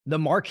The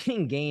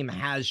marketing game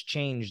has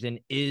changed and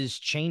is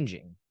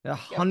changing. Yep.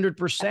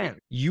 100%.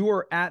 You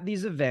are at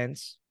these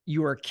events.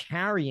 You are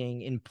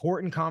carrying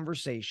important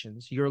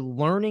conversations. You're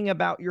learning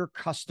about your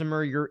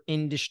customer, your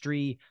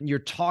industry. You're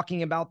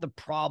talking about the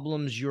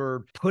problems.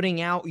 You're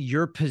putting out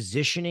your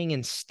positioning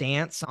and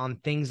stance on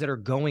things that are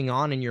going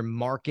on in your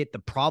market, the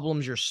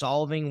problems you're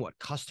solving, what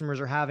customers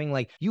are having.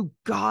 Like, you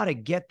got to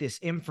get this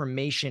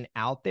information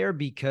out there,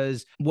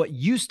 because what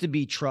used to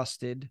be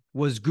trusted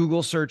was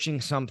Google searching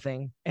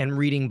something and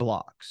reading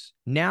blogs.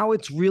 Now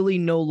it's really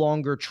no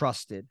longer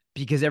trusted,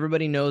 because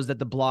everybody knows that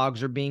the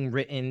blogs are being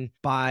written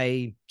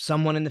by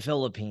someone in the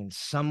Philippines,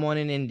 someone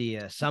in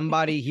India,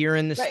 somebody here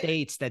in the Right.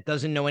 States that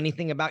doesn't know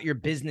anything about your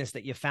business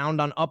that you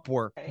found on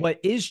Upwork. Right. What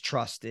is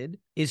trusted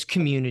is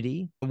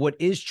community. What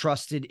is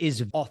trusted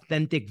is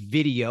authentic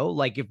video.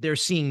 Like, if they're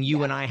seeing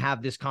you and I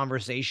have this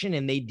conversation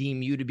and they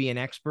deem you to be an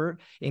expert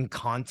in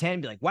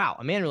content, be like, wow,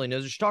 Amanda really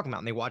knows what she's talking about.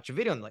 And they watch a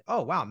video and they're like,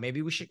 oh, wow,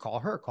 maybe we should call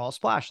her, call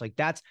Splash. Like,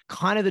 that's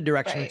kind of the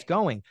direction it's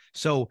going.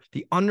 So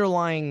the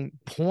underlying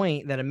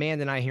point that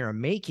Amanda and I here are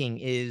making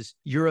is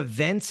your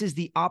events is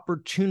the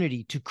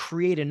opportunity to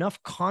create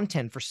enough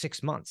content for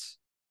 6 months.